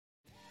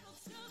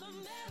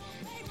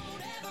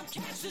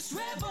Catch this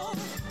rebel.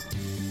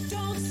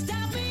 Don't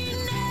stop me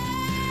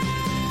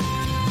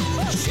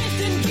now.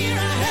 Shifting gear, I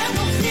have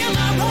no fear.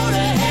 My road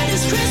ahead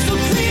is crystal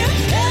clear.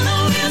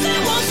 Hello, wheels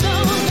that won't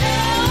slow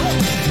down.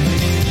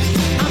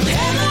 I'm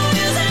hello,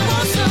 wheels that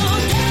won't slow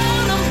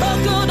down. I'm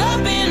buckled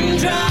up in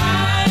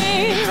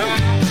drive.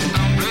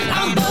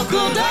 I'm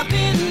buckled up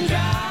in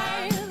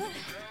drive.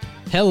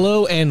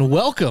 Hello and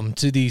welcome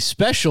to the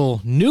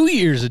special New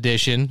Year's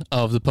edition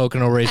of the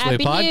Pocono Raceway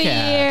Happy podcast. New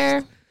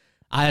Year.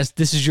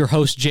 This is your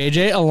host,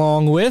 JJ,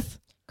 along with...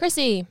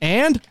 Chrissy.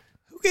 And...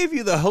 Who gave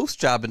you the host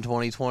job in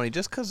 2020?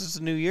 Just because it's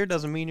a new year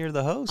doesn't mean you're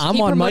the host. I'm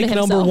He on mic promoted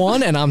number himself.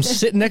 1, and I'm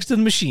sitting next to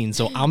the machine,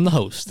 so I'm the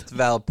host. It's a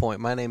valid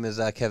point. My name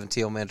is Kevin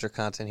Teal, manager of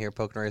content here at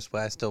Pocono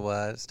Raceway. I still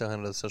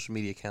handle the social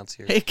media accounts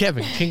here. Hey,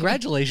 Kevin,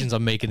 congratulations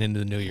on making it into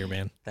the new year,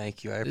 man.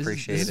 Thank you. I This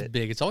appreciate is it.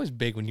 big. It's always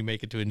big when you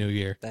make it to a new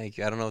year. Thank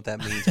you. I don't know what that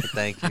means, but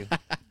thank you.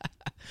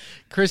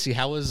 Chrissy,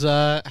 how was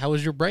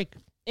your break?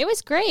 It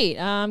was great.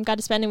 Got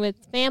to spend it with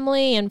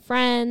family and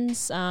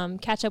friends.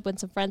 Catch up with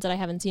some friends that I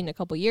haven't seen in a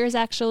couple years,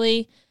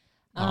 actually.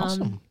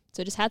 Awesome.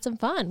 So just had some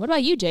fun. What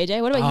about you,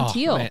 JJ? What about you,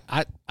 Teal? Man,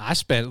 I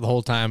spent the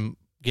whole time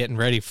getting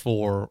ready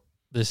for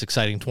this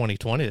exciting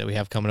 2020 that we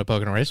have coming to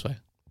Pocono Raceway.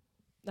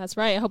 That's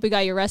right. I hope you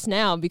got your rest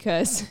now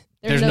because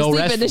there's no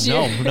sleeping rest. this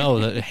year.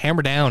 No,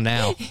 hammer down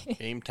now.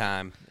 Game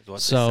time is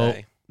what So they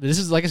say. this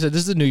is, like I said,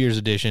 this is the New Year's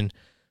edition.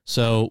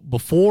 So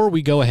before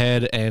we go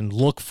ahead and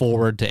look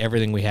forward to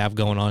everything we have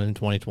going on in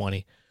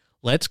 2020,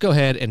 let's go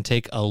ahead and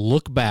take a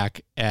look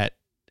back at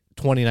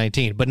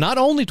 2019. But not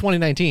only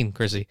 2019,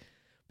 Chrissy,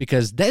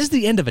 because that is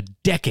the end of a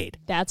decade.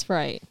 That's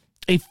right.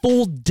 A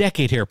full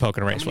decade here at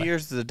Pocono How Raceway. many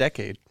years is a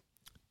decade?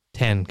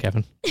 10,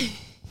 Kevin.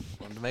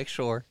 Wanted to make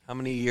sure. How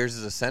many years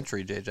is a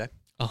century, JJ?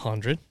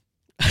 100.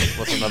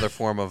 What's another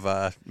form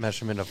of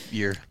measurement of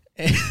year?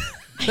 A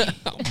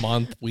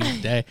month,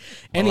 week, day.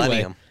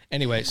 Millennium.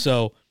 Anyway,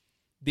 so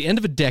the end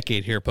of a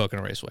decade here at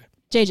Pocono Raceway.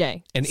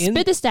 JJ, And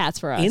spit the stats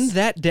for us. In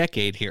that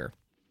decade here,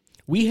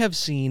 we have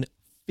seen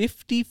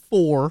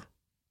 54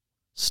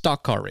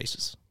 stock car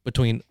races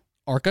between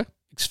ARCA,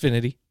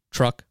 Xfinity,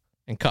 Truck,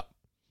 and Cup.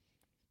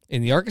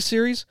 In the ARCA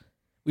series,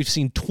 we've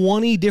seen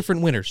 20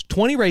 different winners.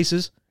 20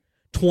 races,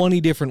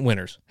 20 different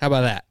winners. How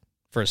about that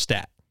for a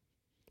stat?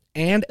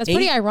 And That's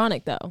pretty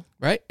ironic, though.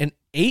 right? And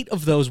 8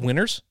 of those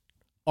winners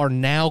are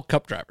now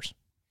Cup drivers.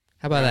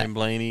 How about Ryan that?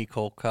 Blaney,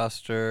 Cole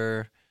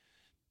Custer,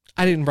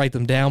 I didn't write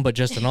them down, but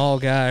Justin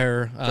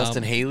Allgaier.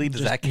 Justin Haley.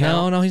 Does that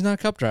count? No, he's not a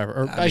Cup driver.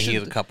 Or I mean,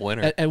 he's a Cup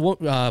winner.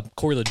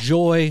 Corey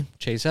LaJoy,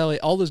 Chase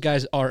Elliott, all those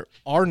guys are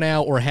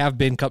now or have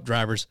been Cup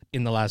drivers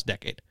in the last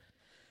decade.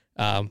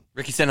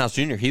 Ricky Stenhouse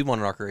Jr., he won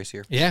an ARCA race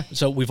here. Yeah,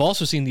 so we've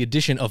also seen the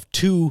addition of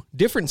 2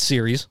 different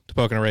series to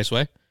Pocono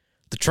Raceway.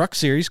 The Truck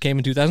Series came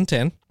in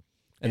 2010,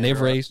 and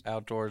they've raced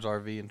Outdoors,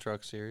 RV, and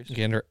Truck Series.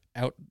 Gander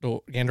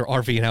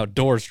RV and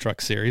Outdoors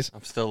Truck Series.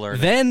 I'm still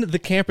learning. Then the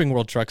Camping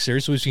World Truck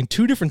Series. So we've seen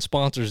 2 different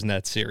sponsors in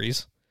that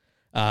series,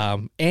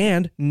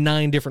 and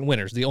 9 different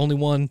winners. The only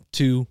one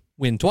to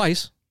win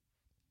twice.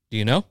 Do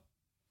you know?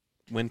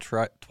 Win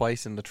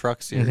twice in the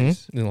Truck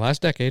Series. In the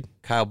last decade.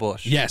 Kyle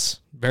Busch.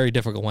 Yes, very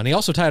difficult one. He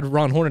also tied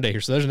Ron Hornaday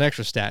here, so there's an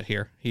extra stat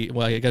here. He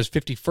got his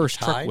 51st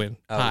truck win.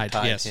 Oh, Tied,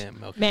 tied yes.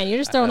 him. Okay. Man, you're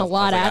just throwing a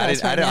lot at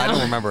us right I now.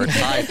 don't remember a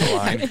tie for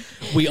line.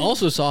 We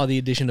also saw the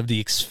addition of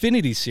the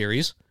Xfinity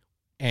Series,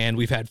 and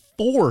we've had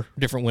 4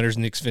 different winners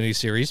in the Xfinity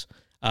Series,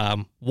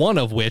 one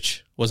of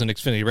which was an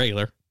Xfinity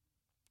regular,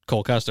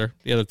 Cole Custer.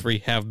 The other 3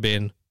 have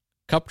been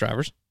Cup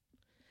drivers.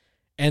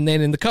 And then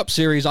in the Cup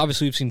Series,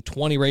 obviously we've seen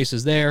 20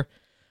 races there.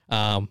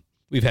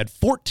 We've had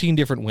 14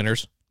 different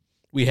winners.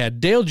 We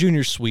had Dale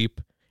Jr. sweep,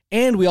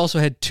 and we also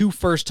had 2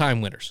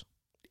 first-time winners.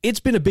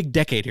 It's been a big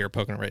decade here at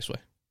Pocono Raceway,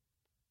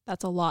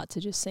 That's a lot to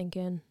just sink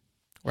in.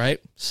 right?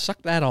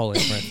 Suck that all in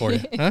right for you.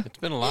 Huh? It's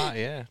been a lot,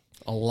 yeah.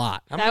 A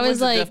lot. How That many was wins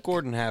did like- Jeff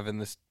Gordon have in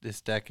this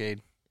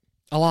decade?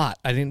 A lot.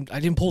 I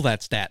didn't pull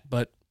that stat,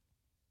 but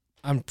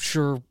I'm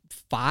sure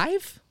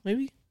 5,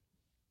 maybe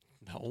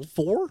No.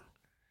 4.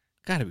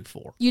 Got to be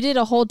 4. You did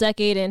a whole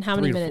decade in how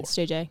many 3 to 4. minutes,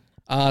 JJ?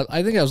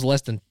 I think I was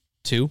less than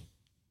 2.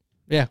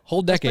 Yeah,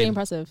 whole decade. Pretty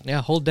impressive.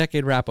 Yeah, whole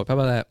decade wrap up. How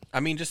about that? I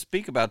mean, just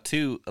speak about,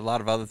 too, a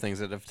lot of other things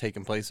that have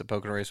taken place at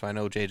Pocono Raceway. I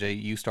know,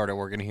 JJ, you started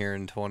working here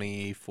in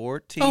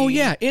 2014. Oh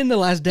yeah, in the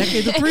last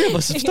decade, the 3 of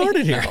us have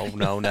started here.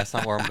 No, that's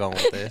not where I'm going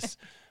with this.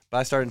 But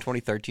I started in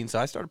 2013, so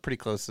I started pretty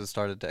close to the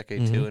start of the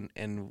decade, too.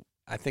 And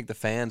I think the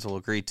fans will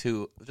agree,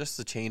 too, just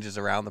the changes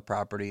around the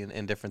property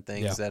and different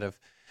things that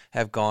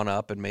have gone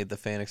up and made the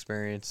fan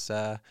experience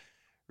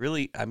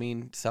really, I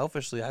mean,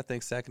 selfishly, I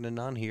think second to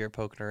none here at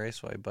Pocono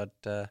Raceway. But,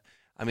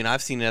 I mean,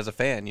 I've seen it as a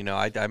fan. You know,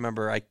 I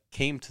remember I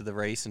came to the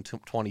race in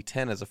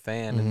 2010 as a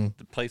fan, and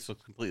the place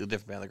looked completely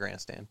different behind the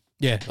grandstand.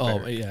 Yeah.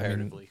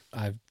 Comparatively.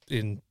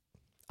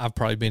 I've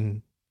probably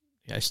been.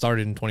 I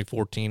started in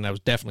 2014. I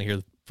was definitely here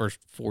the first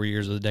 4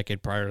 years of the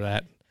decade prior to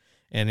that,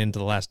 and into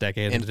the last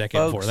decade and the decade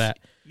folks, before that.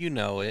 You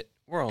know it.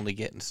 We're only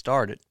getting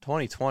started.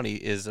 2020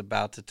 is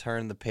about to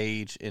turn the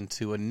page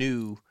into a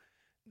new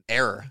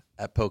era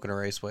at Pocono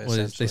Raceway. What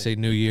is, they Essentially, say,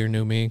 new year,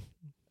 new me.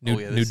 New, Oh,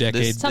 yeah, new this-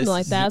 decade. this- Something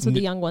like that. That's what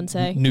the young ones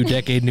say. New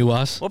decade, new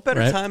us. What better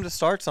right? time to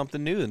start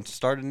something new and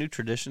start a new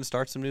tradition,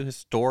 start some new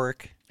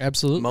historic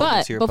Absolutely. moments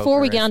But here.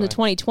 before we Poker get on to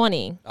Raceway.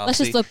 2020, Oh, let's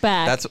see, just look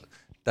back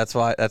That's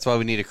why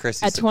we need a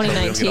Chrissy at so we don't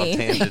get on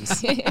 2019.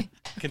 tangents.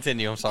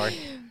 Continue. I'm sorry.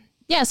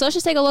 Yeah, so let's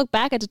just take a look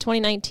back at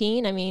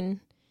 2019. I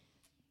mean,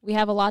 we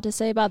have a lot to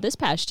say about this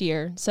past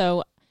year.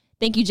 So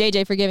thank you,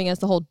 JJ, for giving us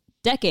the whole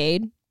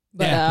decade.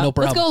 But Yeah, no let's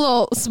problem. go a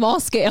little small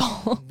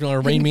scale. You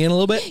want to rein me in a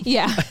little bit?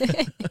 Yeah.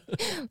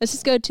 Let's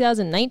just go to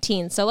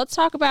 2019. So let's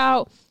talk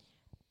about,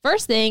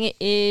 first thing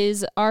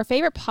is our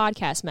favorite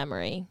podcast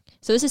memory.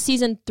 So this is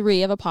season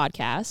 3 of a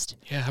podcast.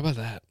 Yeah, how about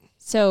that?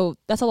 So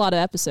that's a lot of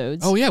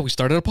episodes. Oh, yeah, we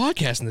started a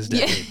podcast in this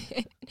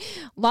decade.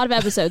 A lot of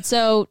episodes.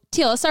 So,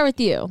 Teal, let's start with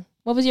you.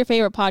 What was your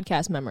favorite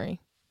podcast memory?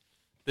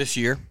 This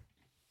year,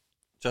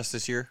 just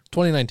this year,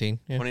 2019.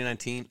 Yeah.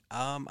 2019.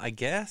 I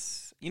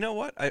guess you know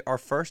what? Our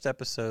first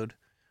episode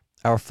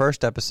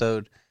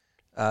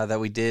that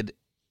we did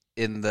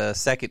in the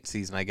second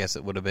season, I guess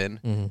it would have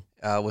been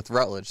with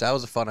Rutledge. That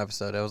was a fun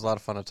episode. It was a lot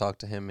of fun to talk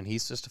to him, and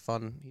he's just a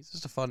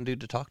fun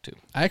dude to talk to.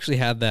 I actually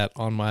had that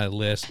on my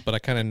list, but I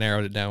kind of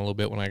narrowed it down a little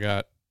bit when I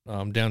got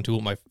down to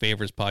what my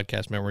favorite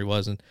podcast memory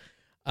was. And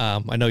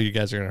I know you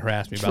guys are going to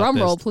harass me about Drum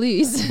this. roll,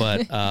 please.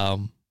 But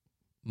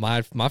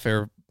my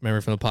favorite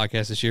memory from the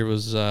podcast this year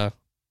was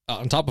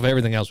on top of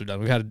everything else we've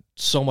done. We've had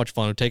so much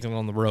fun. We've taken it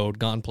on the road,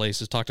 gone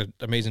places, talked to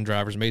amazing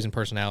drivers, amazing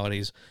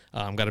personalities,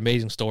 got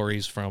amazing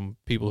stories from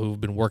people who've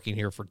been working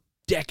here for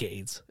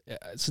decades,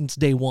 since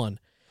day one.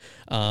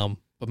 But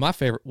my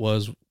favorite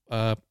was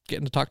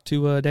getting to talk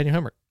to Daniel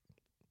Hemrick,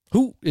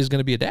 who is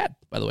going to be a dad,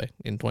 by the way,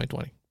 in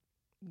 2020.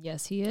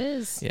 Yes, he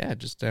is. Yeah,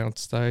 just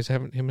downstairs,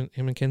 having him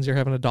and Kenzie are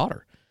having a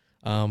daughter.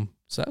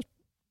 So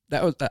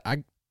that was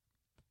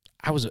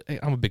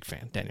I'm a big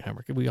fan of Daniel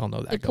Hemrick. We all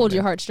know that. It pulled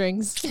your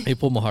heartstrings. He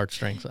pulled my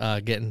heartstrings.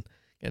 Getting to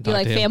You talk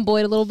like to him.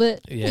 fanboyed a little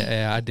bit?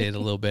 Yeah, I did a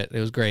little bit. It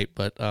was great,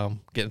 but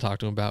getting to talk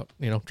to him about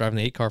driving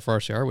the 8-car for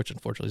RCR, which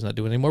unfortunately he's not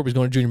doing anymore. But he's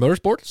going to Junior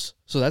Motorsports,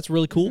 so that's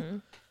really cool.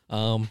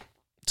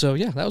 So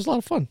yeah, that was a lot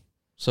of fun.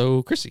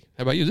 So Chrissy,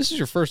 how about you? This is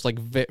your first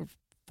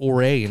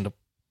foray into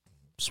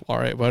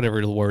soiree,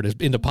 whatever the word is,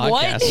 into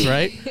podcasts,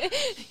 right?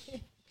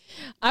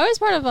 I was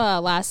part of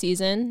last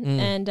season,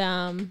 and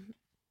a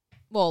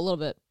little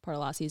bit part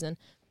of last season.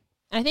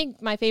 I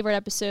think my favorite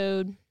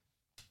episode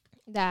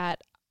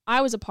that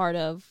I was a part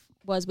of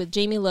was with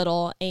Jamie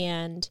Little,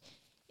 and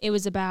it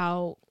was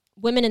about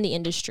women in the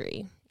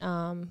industry,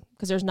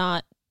 because there's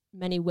not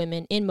many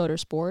women in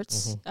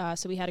motorsports.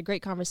 So we had a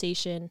great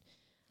conversation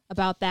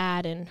about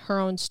that and her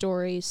own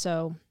story.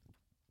 So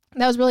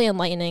that was really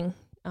enlightening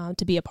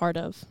to be a part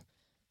of.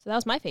 So that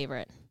was my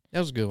favorite. That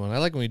was a good one. I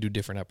like when we do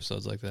different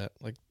episodes like that.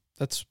 Like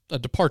that's a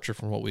departure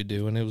from what we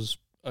do, and it was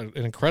an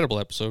incredible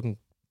episode and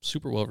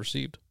super well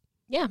received.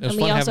 Yeah, was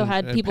and we fun also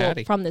having had people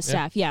Patty. from the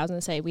staff. Yeah, I was going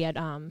to say we had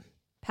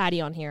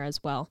Patty on here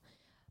as well.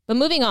 But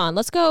moving on,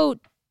 let's go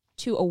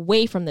to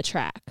away from the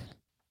track.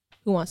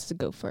 Who wants to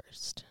go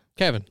first?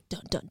 Kevin,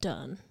 Dun, dun,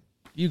 dun.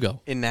 you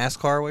go. In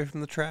NASCAR, away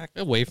from the track.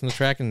 Away from the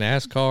track in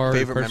NASCAR,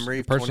 Favorite memory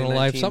of personal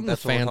life, 2019, something the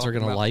that's what we're fans are talking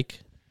going to about? like.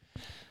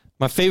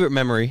 My favorite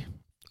memory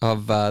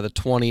of the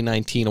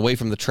 2019 away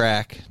from the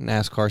track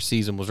NASCAR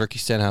season was Ricky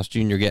Stenhouse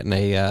Jr. getting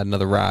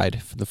another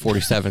ride for the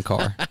 47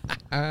 car.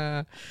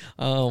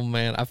 Oh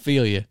man, I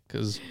feel you,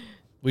 because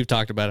we've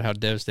talked about how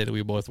devastated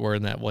we both were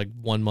in that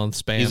 1 month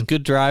span. He's a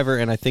good driver,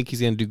 and I think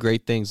he's going to do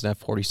great things in that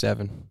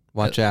 47.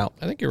 Watch out.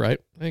 I think you're right.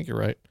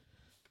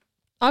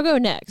 I'll go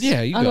next.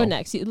 Yeah, you I'll go go.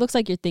 next. It looks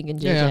like you're thinking,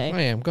 JJ. Yeah,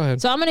 I am. Go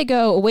ahead. So I'm going to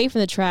go away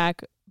from the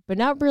track, but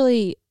not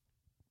really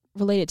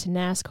related to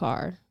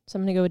NASCAR. So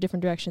I'm going to go a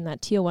different direction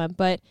that Teal went.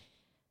 But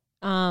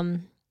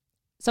some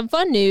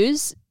fun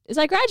news is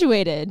I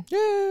graduated.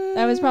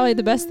 That was probably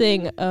the best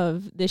thing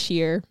of this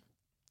year.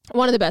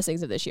 One of the best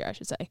things of this year, I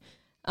should say.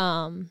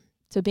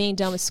 So being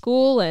done with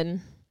school,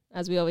 and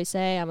as we always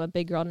say, I'm a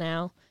big girl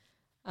now,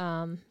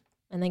 and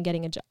then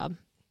getting a job.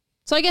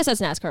 So I guess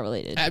that's NASCAR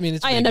related. I mean,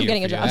 it's I big end up year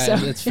getting for a you. job,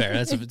 so. That's fair.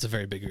 It's a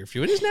very big year for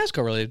you. It is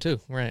NASCAR related too,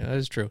 right? That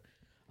is true.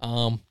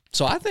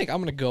 So I think I'm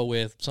going to go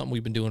with something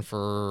we've been doing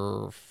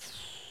for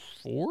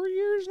 4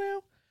 years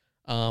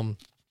now.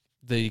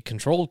 The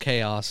controlled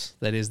chaos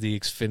that is the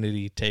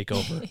Xfinity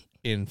takeover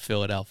in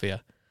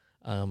Philadelphia.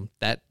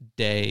 That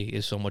day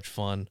is so much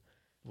fun.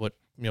 What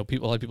a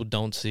lot of people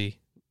don't see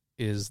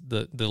is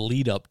the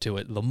lead up to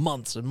it, the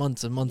months and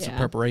months and months of Yeah.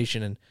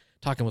 preparation, and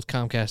talking with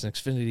Comcast and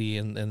Xfinity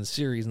and the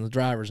series and the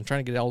drivers and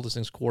trying to get all those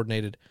things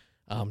coordinated.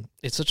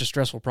 It's such a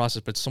stressful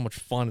process, but it's so much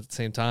fun at the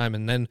same time.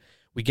 And then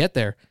we get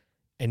there,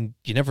 and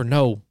you never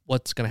know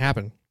what's going to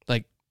happen.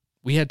 Like,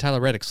 we had Tyler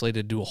Reddick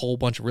slated to do a whole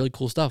bunch of really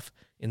cool stuff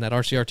in that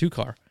RCR2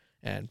 car,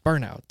 and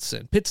burnouts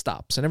and pit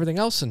stops and everything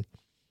else. And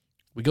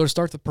we go to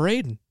start the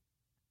parade, and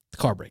the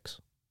car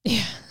breaks.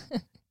 Yeah.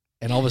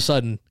 And all of a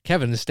sudden,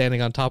 Kevin is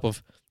standing on top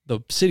of the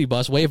city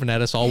bus waving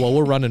at us all while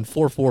we're running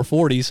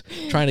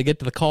 4.40s, trying to get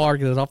to the car,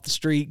 get it off the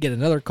street, get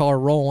another car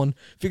rolling,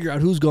 figure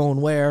out who's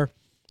going where.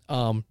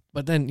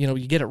 But then,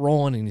 you get it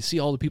rolling, and you see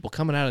all the people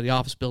coming out of the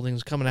office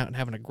buildings, coming out and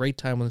having a great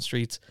time on the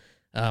streets.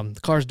 The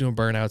cars doing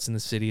burnouts in the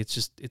city.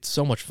 It's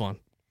so much fun.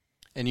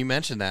 And you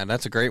mentioned that.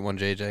 That's a great one,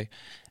 JJ.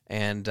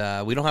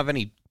 And we don't have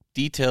any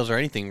details or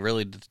anything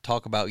really to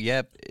talk about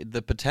yet.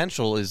 The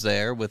potential is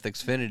there with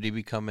Xfinity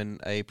becoming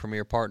a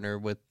premier partner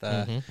with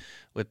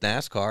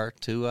NASCAR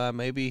to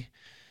maybe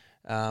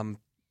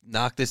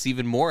knock this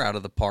even more out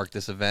of the park,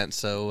 this event.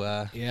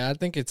 So yeah, I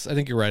think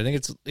you're right. I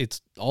think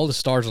it's all the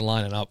stars are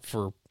lining up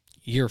for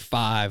year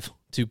 5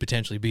 to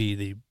potentially be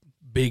the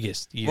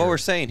biggest year. What we're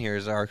saying here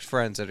is our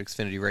friends at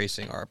Xfinity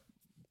Racing are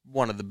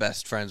one of the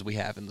best friends we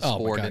have in the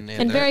sport, God.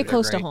 and very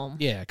close to home.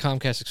 Yeah,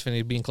 Comcast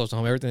Xfinity being close to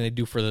home, everything they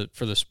do for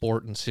the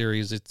sport and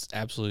series, it's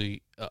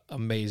absolutely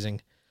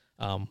amazing.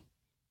 And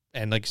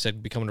like you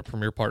said, becoming a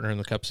premier partner in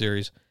the Cup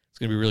Series, it's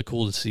going to be really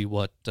cool to see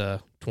what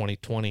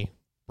 2020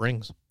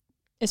 brings.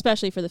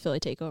 Especially for the Philly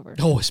takeover.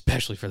 Oh,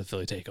 especially for the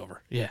Philly takeover.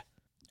 Yeah.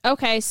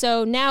 Okay,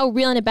 so now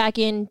reeling it back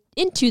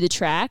into the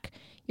track,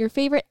 your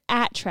favorite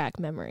at-track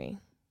memory.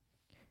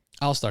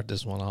 I'll start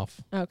this one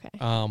off. Okay.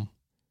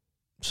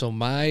 So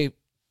my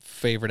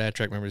favorite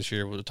at-track memory this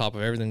year was the top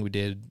of everything we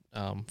did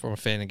from a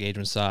fan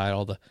engagement side,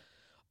 all the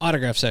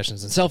autograph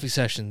sessions and selfie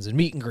sessions and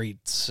meet and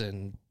greets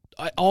and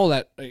all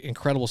that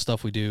incredible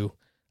stuff we do.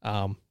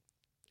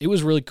 It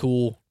was really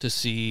cool to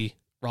see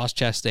Ross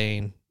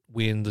Chastain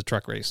win the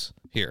truck race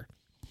here.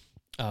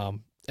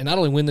 And not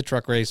only win the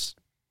truck race,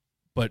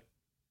 but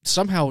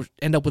somehow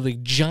end up with a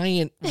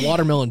giant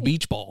watermelon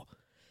beach ball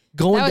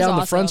going down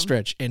the front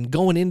stretch and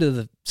going into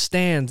the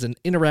stands and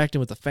interacting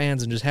with the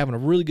fans and just having a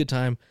really good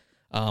time.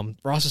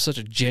 Ross is such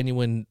a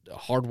genuine,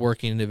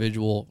 hardworking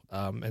individual,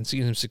 and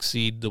seeing him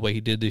succeed the way he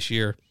did this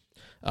year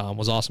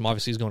was awesome.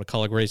 Obviously, he's going to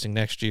Culligan Racing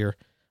next year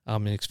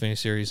in the Xfinity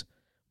Series,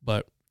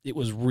 but it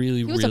was really,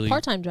 he was a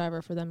part-time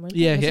driver for them.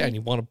 Yeah, and he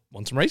won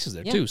some races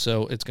there too.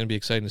 So it's going to be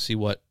exciting to see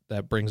what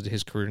that brings to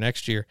his career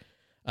next year.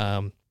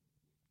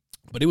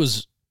 But it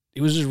was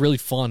just really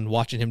fun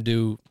watching him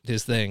do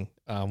his thing.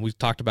 We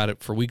talked about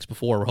it for weeks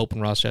before. We're hoping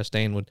Ross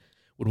Chastain would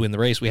win the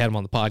race. We had him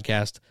on the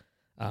podcast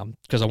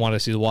because I wanted to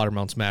see the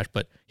watermelon smash,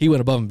 but he went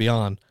above and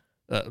beyond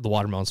the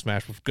watermelon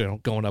smash with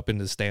going up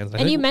into the stands.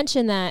 And you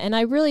mentioned that, and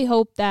I really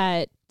hope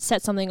that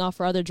sets something off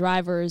for other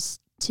drivers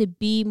to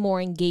be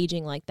more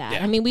engaging like that.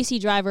 Yeah. I mean, we see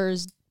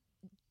drivers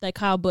like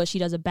Kyle Busch, he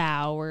does a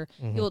bow, or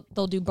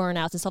they'll do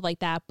burnouts and stuff like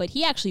that, but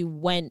he actually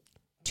went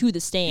to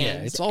the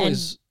stands and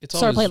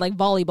started playing like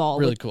volleyball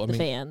really with cool. the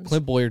fans.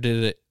 Clint Boyer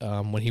did it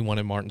when he won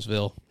in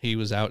Martinsville. He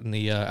was out in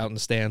the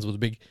stands with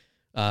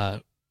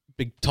a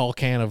big tall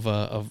can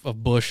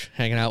of Busch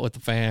hanging out with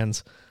the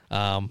fans.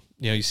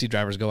 You see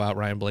drivers go out.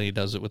 Ryan Blaney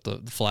does it with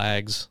the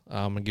flags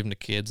and give them to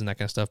kids and that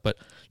kind of stuff. But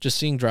just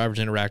seeing drivers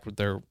interact with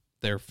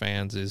their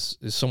fans is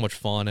so much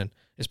fun, and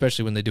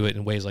especially when they do it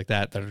in ways like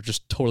that are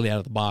just totally out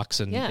of the box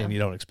and you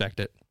don't expect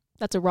it.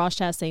 That's a Ross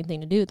Chastain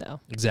thing to do,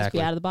 though. Exactly.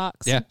 Just be out of the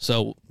box. Yeah,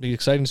 so be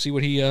exciting to see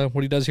what he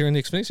does here in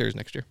the Xfinity Series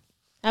next year.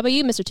 How about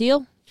you, Mr.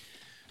 Teal?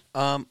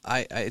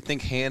 I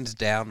think hands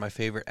down my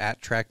favorite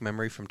at-track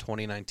memory from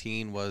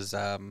 2019 was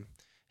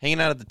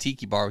hanging out at the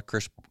Tiki Bar with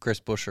Chris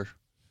Buescher.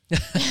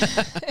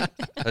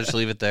 I'll just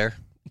leave it there.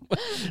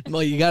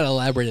 Well, you got to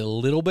elaborate a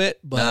little bit,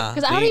 but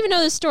because I don't even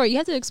know this story. You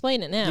have to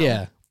explain it now.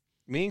 Yeah.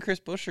 Me and Chris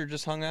Buescher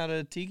just hung out at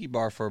a Tiki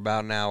Bar for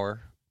about an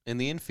hour in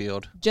the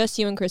infield. Just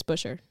you and Chris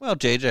Buescher. Well,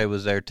 JJ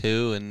was there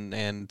too,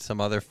 and some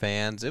other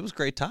fans. It was a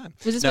great time.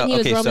 Was this when he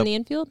was roaming the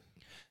infield?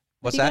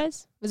 What's that?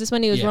 Guys? Was this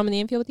when he was roaming the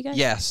infield with you guys?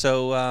 Yeah.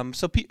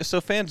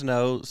 So fans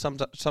know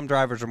some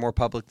drivers are more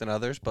public than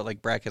others, but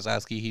like Brad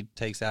Keselowski, he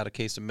takes out a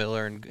case of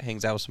Miller and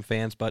hangs out with some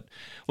fans. But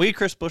we had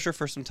Chris Buescher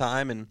for some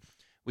time, and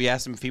we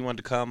asked him if he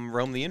wanted to come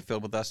roam the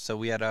infield with us. So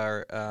we had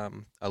our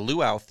a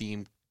luau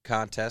theme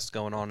contest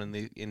going on in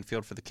the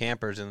infield for the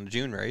campers in the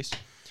June race.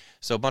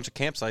 So a bunch of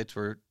campsites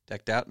were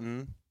decked out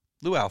in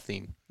luau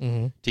theme,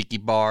 tiki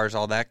bars,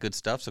 all that good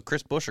stuff. So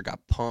Chris Buescher got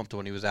pumped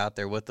when he was out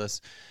there with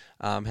us,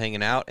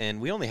 hanging out, and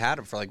we only had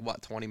him for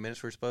 20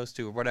 minutes we were supposed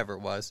to, or whatever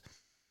it was.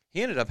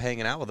 He ended up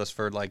hanging out with us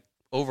for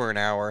over an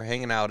hour,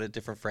 hanging out at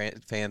different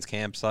fans'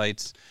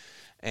 campsites.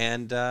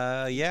 And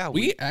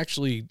we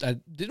actually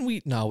didn't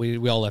we? No,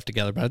 we all left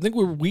together. But I think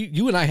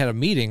you and I had a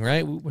meeting,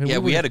 right?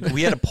 We had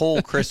to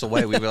pull Chris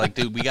away. We were like,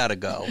 dude, we gotta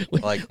go.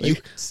 You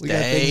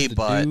stay,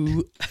 but.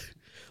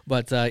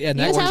 But he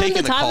was having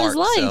the time of his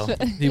life.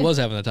 So. He was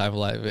having the time of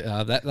life.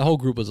 The whole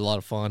group was a lot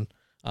of fun.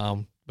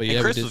 But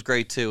and Chris was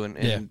great too,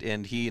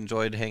 and he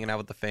enjoyed hanging out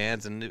with the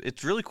fans, and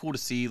it's really cool to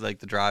see the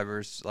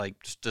drivers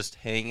just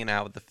hanging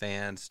out with the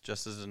fans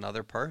just as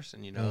another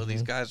person.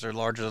 These guys are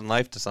larger than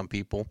life to some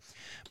people,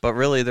 but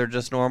really they're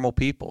just normal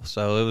people.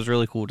 So it was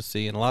really cool to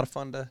see and a lot of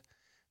fun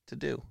to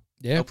do.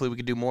 Yeah, hopefully we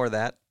could do more of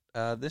that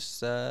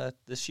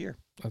this year.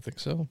 I think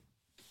so.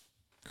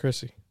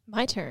 Chrissy,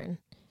 my turn.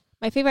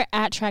 My favorite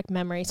at-track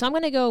memory. So I'm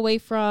going to go away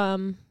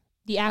from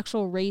the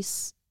actual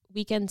race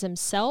weekends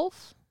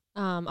themselves.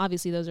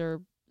 Obviously, those are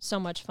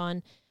so much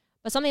fun.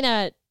 But something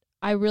that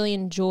I really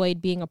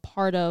enjoyed being a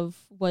part of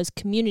was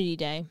Community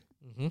Day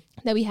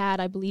that we had,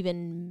 I believe,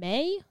 in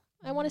May,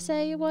 I want to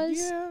say it was.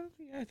 Yeah,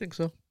 I think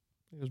so.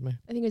 I think it was May.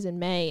 I think it was in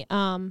May.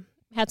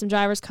 Had some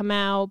drivers come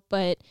out,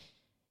 but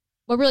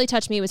what really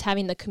touched me was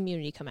having the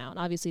community come out.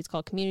 Obviously, it's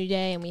called Community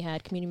Day, and we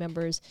had community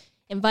members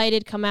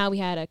invited come out. We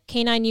had a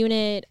canine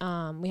unit.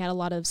 We had a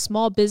lot of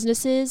small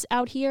businesses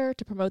out here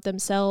to promote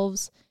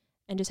themselves,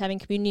 and just having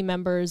community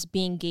members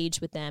be engaged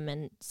with them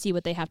and see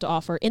what they have to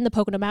offer in the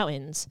Pocono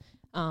Mountains.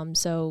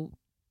 So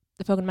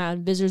the Pocono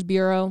Mountain Visitors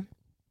Bureau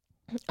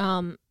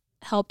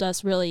helped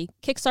us really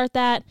kickstart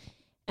that.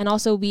 And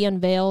also we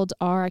unveiled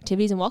our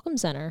Activities and Welcome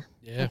Center.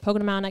 Yeah. The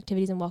Pocono Mountain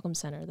Activities and Welcome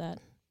Center that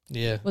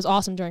was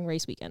awesome during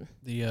race weekend.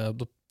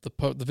 The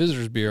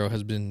Visitors Bureau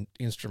has been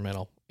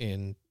instrumental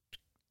in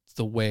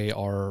the way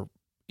our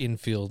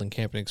infield and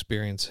camping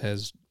experience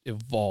has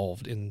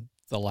evolved in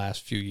the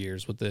last few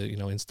years with the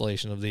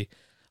installation of the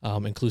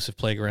inclusive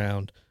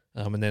playground,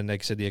 and then,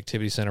 like I said, the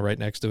activity center right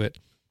next to it.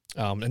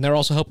 And they're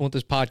also helping with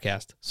this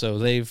podcast. So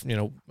they've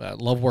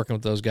love working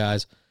with those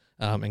guys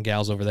and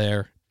gals over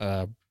there,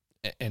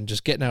 and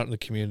just getting out in the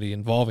community,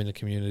 involving the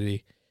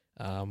community,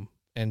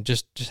 and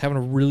just having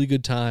a really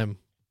good time.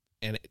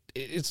 And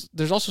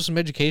there's also some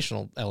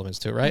educational elements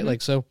to it, right? Mm-hmm.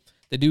 Like, so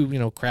they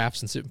do, crafts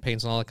and sip and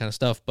paints and all that kind of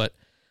stuff. But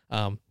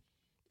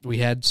we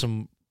had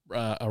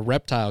a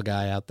reptile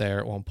guy out there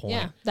at one point.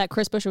 Yeah, that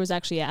Chris Busher was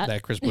actually at.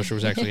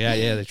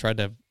 Yeah, they tried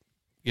to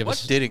give What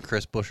us. didn't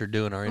Chris Busher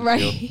do in our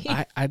infield?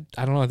 Right. I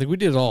don't know. I think we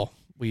did it all.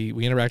 We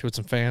interacted with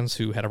some fans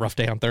who had a rough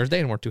day on Thursday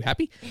and weren't too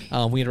happy.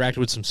 We interacted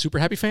with some super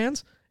happy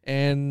fans,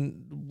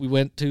 and we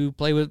went to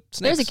play with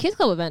snakes. There's a kids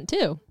club event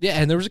too. Yeah,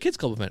 and there was a kids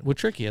club event with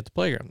Tricky at the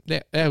playground.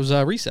 Yeah, it was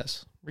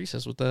recess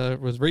with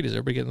Rita's.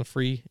 Everybody getting the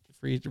free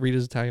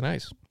Rita's Italian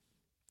Ice.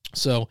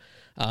 So,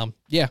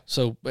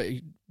 So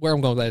where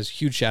I'm going with that is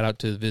huge shout out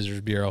to the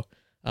Visitors Bureau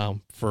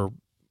for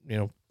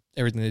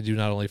everything they do,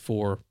 not only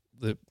for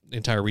the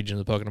entire region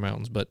of the Pocono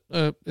Mountains, but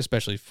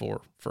especially for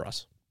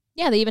us.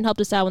 Yeah, they even helped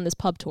us out on this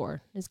pub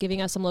tour. Is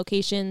giving us some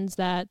locations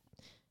that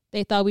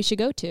they thought we should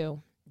go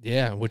to.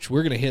 Yeah, which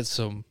we're gonna hit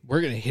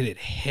it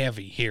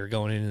heavy here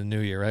going into the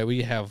new year, right?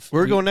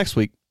 We're going next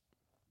week.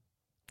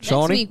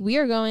 Next week we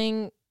are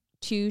going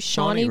to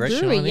Shawnee right? Brewery.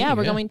 Shawnee, We're yeah.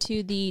 going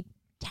to the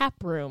tap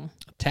room.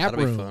 Tap That'll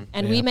be room. fun.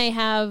 And Yeah. we may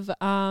have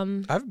I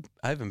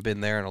haven't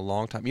been there in a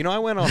long time. I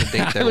went on a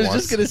date there I was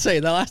once. just gonna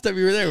say the last time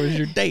you were there was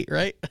your date,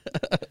 right?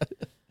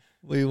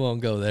 We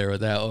won't go there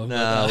with that one.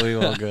 No, we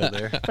won't go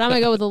there. but I'm gonna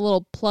go with a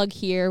little plug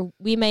here.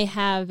 We may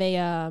have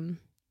a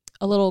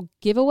little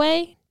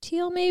giveaway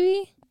deal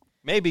maybe.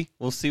 Maybe.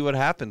 We'll see what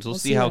happens. We'll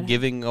see see how what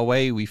giving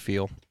away we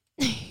feel.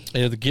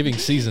 Yeah, the giving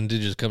season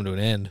did just come to an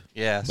end.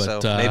 Yeah,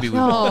 But, so maybe we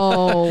won't.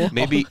 Oh.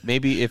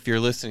 Maybe if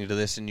you're listening to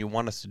this and you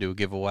want us to do a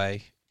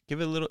giveaway, give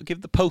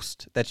the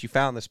post that you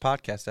found this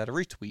podcast at a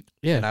retweet.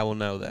 Yeah. And I will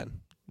know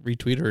then.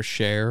 Retweet or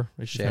share.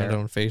 If you found it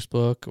on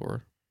Facebook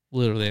or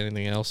literally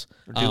anything else.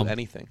 Or do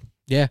anything.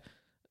 Yeah.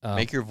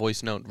 Make your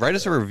voice known. Write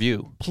us a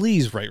review.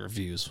 Please write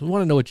reviews. We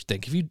want to know what you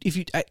think. If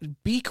you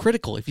be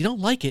critical. If you don't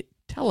like it,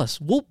 tell us.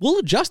 We'll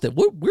adjust it.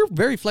 We're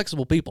very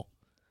flexible people.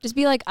 Just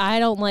be like, I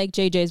don't like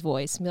JJ's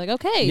voice. And be like,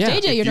 okay, Yeah,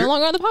 JJ, you're no you're-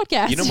 longer on the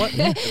podcast. You know what?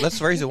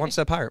 Let's raise it one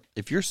step higher.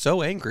 If you're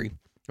so angry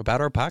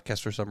about our podcast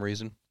for some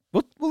reason,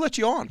 we'll let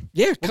you on.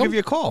 Yeah, We'll give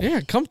you a call.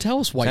 Yeah, come tell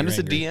us why Send you're us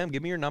angry. a DM.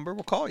 Give me your number.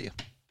 We'll call you.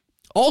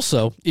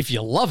 Also, if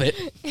you love it,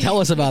 tell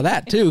us about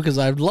that too, because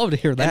I'd love to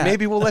hear that. And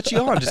maybe we'll let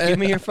you on. Just give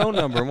me your phone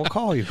number and we'll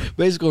call you.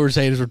 Basically, what we're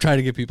saying is we're trying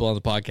to get people on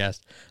the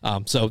podcast.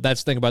 So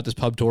that's the thing about this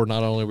pub tour.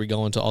 Not only are we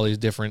going to all these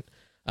different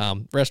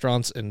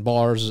restaurants and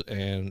bars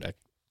and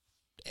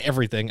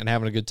everything and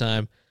having a good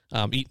time,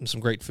 eating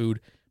some great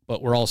food,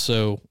 but we're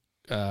also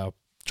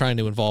trying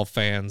to involve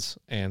fans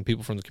and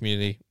people from the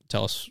community,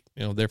 tell us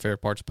their favorite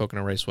parts of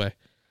Pocono Raceway.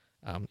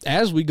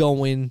 As we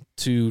go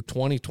into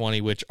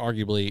 2020, which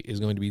arguably is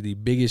going to be the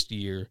biggest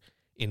year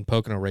in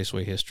Pocono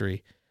Raceway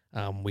history,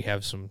 we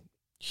have some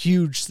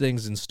huge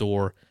things in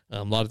store.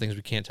 A lot of things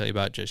we can't tell you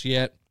about just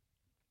yet,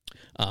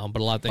 but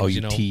a lot of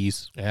things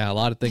tease. Yeah, a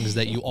lot of things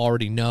that you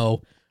already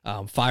know.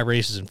 5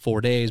 races in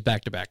 4 days,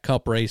 back-to-back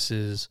cup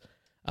races.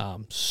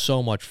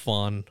 So much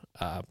fun.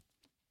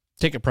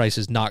 Ticket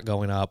prices not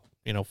going up.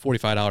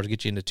 $45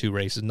 get you into 2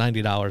 races.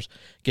 $90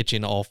 get you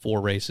into all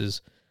 4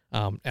 races.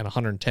 And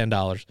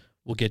 $110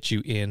 will get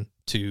you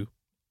into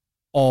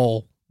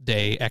all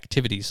day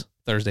activities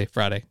Thursday,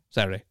 Friday,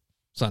 Saturday,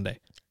 Sunday.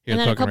 Here And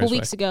at then a Pocono couple Raceway.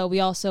 weeks ago,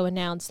 we also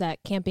announced that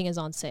camping is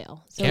on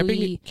sale. So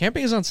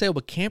Camping is on sale,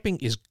 but camping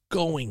is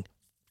going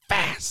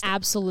fast.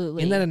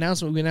 absolutely. In that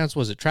announcement we announced,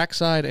 was it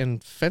trackside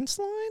and fence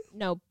line?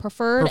 No,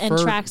 preferred and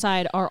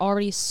trackside are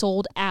already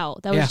sold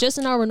out. That was Yeah. just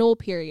in our renewal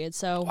period.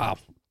 So Wow.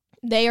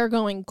 they are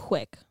going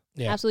quick.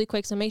 Yeah. Absolutely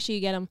quick. So make sure you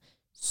get them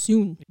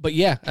soon. But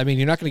yeah, I mean,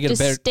 you're not going to get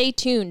Just a better. stay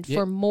tuned Yeah.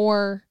 for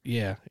more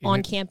Yeah.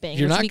 on camping.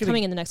 you're It's not be gonna-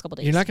 coming in the next couple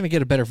days. You're not going to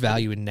get a better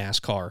value in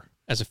NASCAR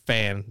as a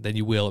fan than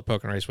you will at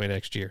Pocono Raceway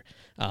next year.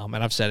 And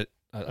I've said it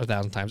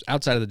 1,000 times.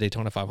 Outside of the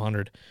Daytona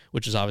 500,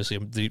 which is obviously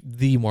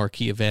the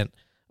marquee event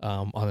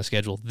on the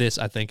schedule, this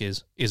I think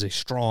is a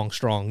strong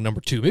number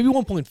 2, maybe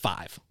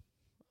 1.5,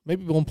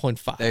 maybe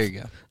 1.5. There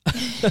you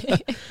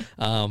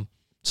go.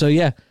 So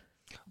yeah,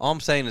 All I'm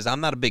saying is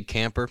I'm not a big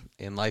camper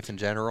in life in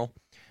general.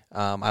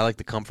 I like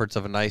the comforts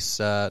of a nice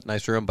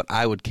room, but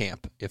I would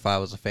camp if I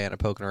was a fan of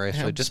Pocono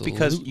Raceway, just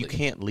because you Absolutely.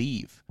 can't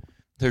leave.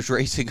 There's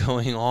racing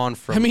going on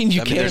from. I mean,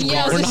 you there's can't.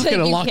 Yeah, I was We're gonna not say,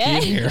 going to you lock you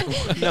in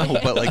can. here. No,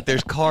 but like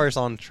there's cars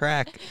on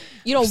track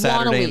You don't want to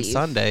Saturday leave. and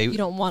Sunday. You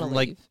don't want to from,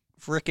 like leave.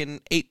 frickin'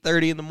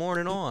 8:30 in the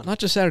morning on. Not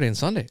just Saturday and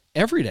Sunday.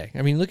 Every day.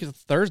 I mean, look at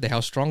Thursday. How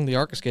strong the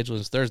ARCA schedule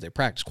is Thursday.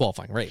 Practice,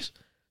 qualifying, race.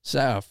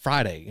 So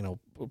Friday,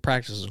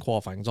 practices and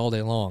qualifying all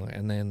day long,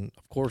 and then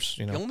of course,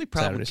 The only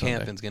problem with Saturday,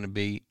 camping is going to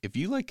be if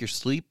you like your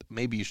sleep,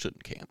 maybe you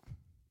shouldn't camp. Sunday.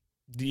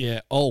 Yeah.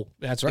 Oh,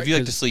 that's right. If you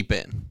like to 'cause sleep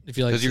in, if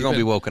you like, because you're going to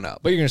be woken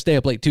up. but you're going to stay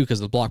up late too because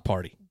of the block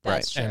party.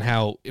 That's right. true. And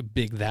how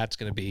big that's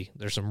going to be.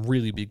 There's some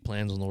really big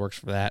plans in the works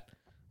for that.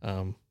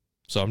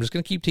 So I'm just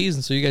going to keep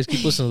teasing so you guys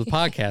keep listening to the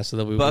podcast so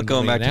that we But when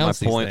going we back to my announce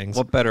these point, things.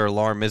 what better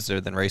alarm is there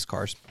than race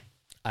cars?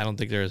 I don't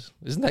think there is.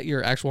 Isn't that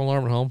your actual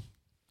alarm at home?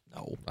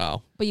 No,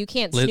 Oh, But you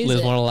can't Liz, snooze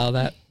it. won't allow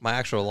that. my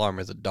actual alarm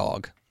is a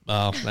dog.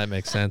 Oh, that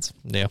makes sense.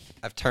 Yeah,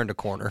 I've turned a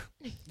corner.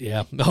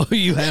 yeah. Oh,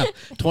 you have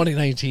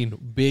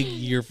 2019 big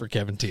year for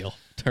Kevin Teal.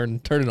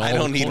 Turn it on. I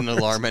don't need an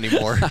alarm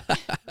anymore.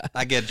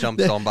 I get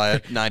jumped on by a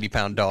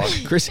 90-pound dog.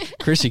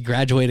 Chrissy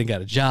graduated,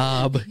 got a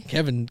job.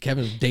 Kevin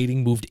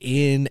dating, moved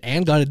in,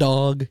 and got a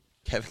dog.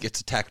 Kevin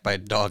gets attacked by a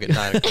dog at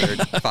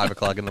 9:30, 5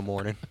 o'clock in the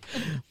morning.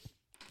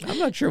 I'm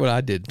not sure what I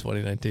did in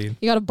 2019.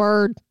 You got a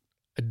bird.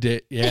 I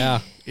did. Yeah.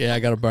 I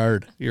got a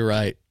bird. You're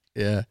right.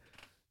 Yeah,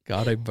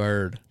 got a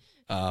bird.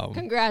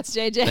 Congrats,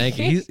 JJ. Thank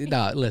you.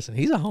 Listen,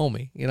 he's a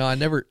homie. I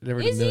never in a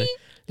Is million.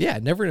 he? Yeah,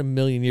 never in a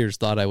million years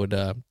thought I would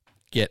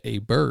get a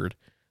bird.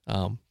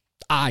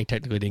 I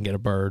technically didn't get a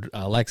bird.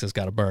 Alexis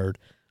got a bird.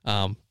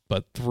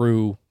 But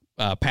through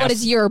What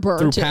is your bird?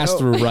 through too? pass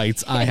through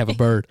rights, I have a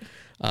bird.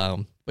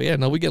 But yeah,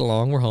 no, we get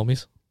along. We're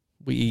homies.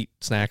 We eat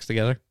snacks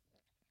together.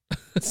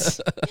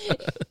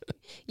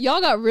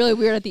 Y'all got really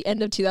weird at the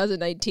end of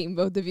 2019,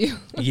 both of you.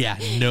 Yeah,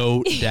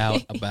 no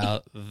doubt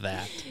about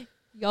that.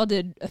 Y'all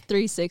did a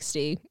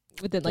 360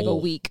 within like a Oh.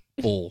 week.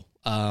 Full.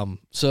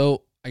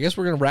 So I guess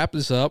we're gonna wrap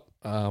this up.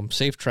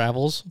 Safe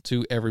travels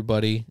to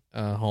everybody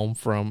home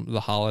from the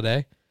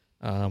holiday.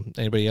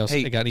 Anybody else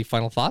Hey. got any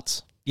final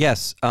thoughts?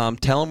 Yes,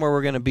 tell them where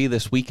we're going to be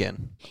this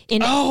weekend.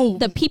 In Oh.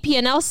 the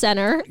PPNL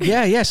Center.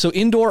 Yeah. So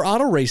indoor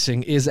auto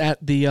racing is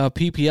at the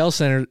PPL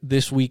Center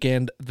this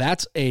weekend.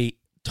 That's a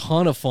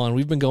ton of fun.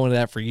 We've been going to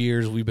that for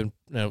years. We've been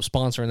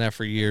sponsoring that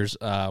for years.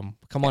 Come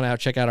on out,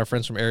 check out our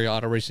friends from Area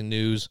Auto Racing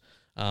News.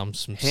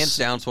 Hands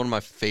down, it's one of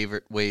my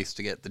favorite ways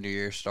to get the new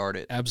year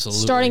started.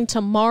 Absolutely. Starting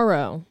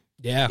tomorrow,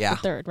 Yeah. Yeah.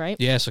 the 3rd, right?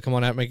 Yeah, so come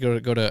on out, go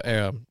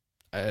to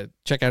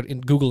check out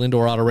Google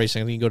Indoor Auto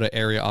Racing. I think you can go to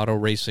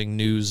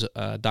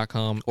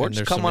areaautoracingnews.com. Or and just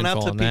there's come some on out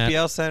info to on the that.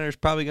 PPL Center. There's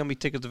probably going to be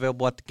tickets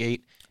available at the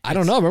gate. I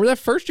don't know. Remember that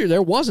first year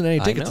there wasn't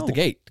any I tickets at the know.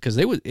 gate because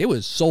it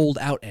was sold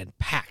out and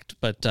packed.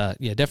 But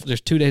yeah, definitely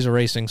there's 2 days of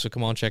racing, so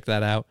come on, check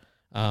that out.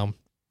 And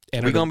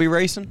Are we going to be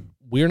racing?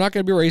 we're not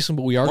going to be racing,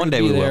 but we are One going to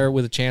day be we there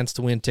with a chance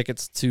to win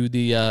tickets to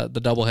the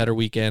doubleheader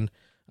weekend.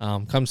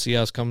 Come see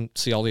us. Come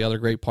see all the other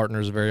great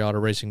partners of Area Auto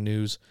Racing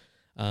News.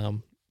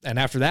 And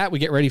after that, we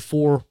get ready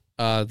for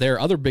their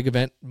other big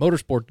event,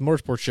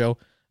 motorsport show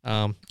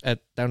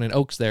down in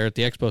Oaks there at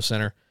the Expo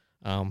Center.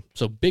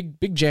 So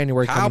big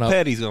January Kyle coming up.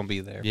 Petty's going to be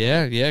there.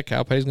 Yeah,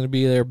 Kyle Petty's going to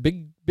be there.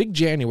 Big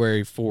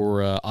January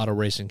for auto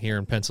racing here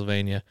in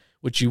Pennsylvania,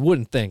 which you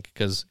wouldn't think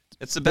because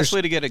It's the best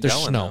way to get it there's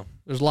going, snow. though.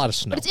 There's a lot of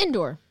snow. But it's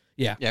indoor.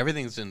 Yeah, Yeah,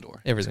 everything's indoor.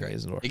 It's everything great.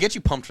 is indoor. It gets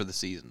you pumped for the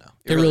season, though.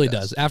 It really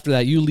does. After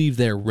that, you leave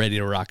there ready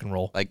to rock and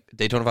roll. Like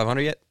Daytona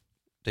 500 yet?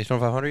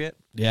 Daytona 500 yet?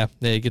 Yeah,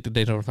 they get the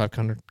Daytona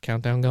 500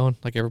 countdown going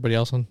like everybody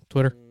else on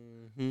Twitter.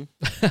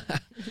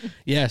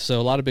 Yeah, so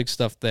a lot of big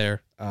stuff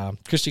there.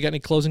 Chris, you got any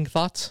closing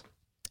thoughts?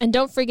 And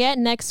don't forget,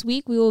 next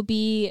week we will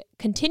be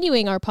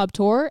continuing our pub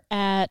tour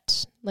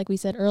at, like we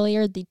said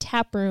earlier, the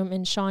Tap Room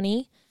in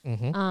Shawnee.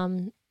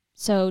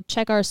 So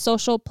check our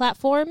social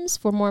platforms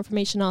for more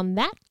information on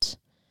that.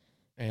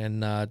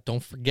 And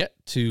don't forget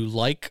to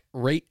like,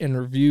 rate, and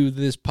review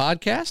this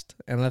podcast.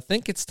 And I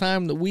think it's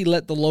time that we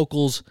let the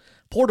locals,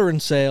 Porter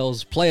and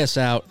Sales, play us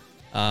out.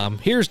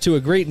 Here's to a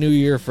great new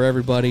year for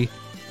everybody.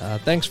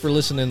 Thanks for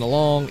listening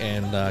along,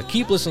 and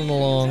keep listening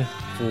along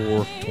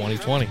for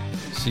 2020.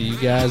 See you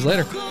guys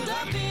later. Good